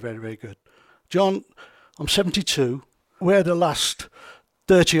 Very, very, very good. John, I'm 72. Where the last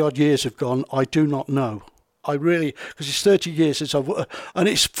 30-odd years have gone, I do not know. I really, because it's 30 years since and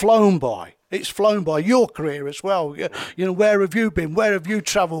it's flown by. It's flown by. Your career as well. Where have you been? Where have you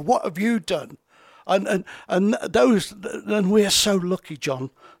travelled? What have you done? And we're so lucky,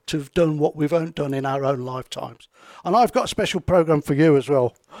 John, to have done what we've done in our own lifetimes. And I've got a special programme for you as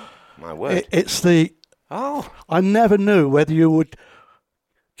well. My word. It's the... Oh. I never knew whether you would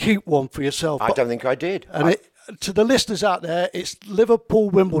keep one for yourself. I don't think I did. And to the listeners out there, it's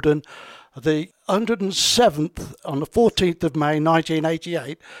Liverpool-Wimbledon, the 107th on the 14th of May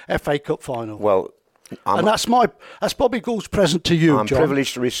 1988 FA Cup final. Well... and that's Bobby Gould's present to you, I'm John.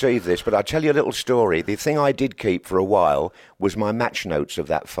 privileged to receive this, but I'll tell you a little story. The thing I did keep for a while was my match notes of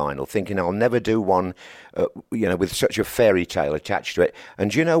that final, thinking I'll never do one, with such a fairy tale attached to it.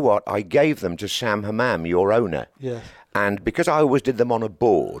 And do you know what? I gave them to Sam Hammam, your owner. Yeah. And because I always did them on a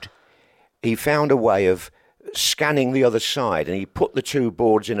board, he found a way of scanning the other side, and he put the 2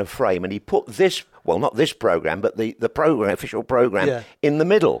 boards in a frame, and he put this, well, not this programme, but the official programme in the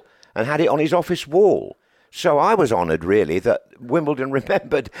middle, and had it on his office wall. So I was honoured, really, that Wimbledon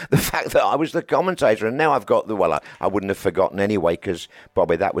remembered the fact that I was the commentator, and now I've got I wouldn't have forgotten anyway, because,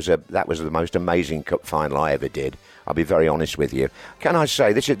 Bobby, that was the most amazing cup final I ever did. I'll be very honest with you. Can I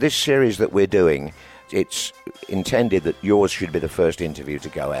say, this series that we're doing, it's intended that yours should be the first interview to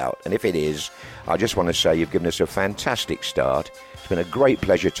go out, and if it is, I just want to say you've given us a fantastic start. It's been a great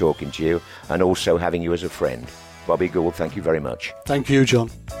pleasure talking to you, and also having you as a friend. Bobby Gould, thank you very much. Thank you, John.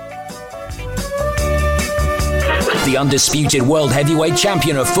 The undisputed world heavyweight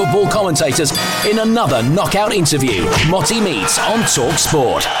champion of football commentators in another knockout interview. Motti Meets on Talk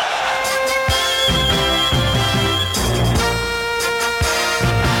Sport.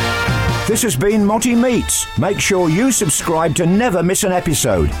 This has been Motti Meets. Make sure you subscribe to never miss an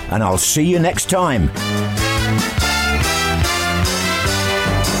episode, and I'll see you next time.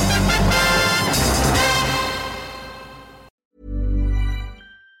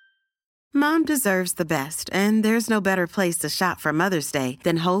 Mom deserves the best, and there's no better place to shop for Mother's Day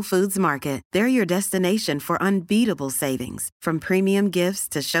than Whole Foods Market. They're your destination for unbeatable savings, from premium gifts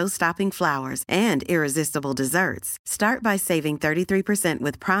to show-stopping flowers and irresistible desserts. Start by saving 33%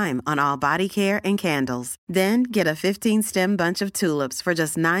 with Prime on all body care and candles. Then get a 15-stem bunch of tulips for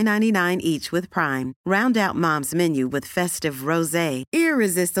just $9.99 each with Prime. Round out Mom's menu with festive rosé,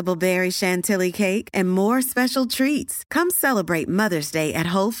 irresistible berry chantilly cake, and more special treats. Come celebrate Mother's Day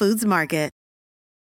at Whole Foods Market.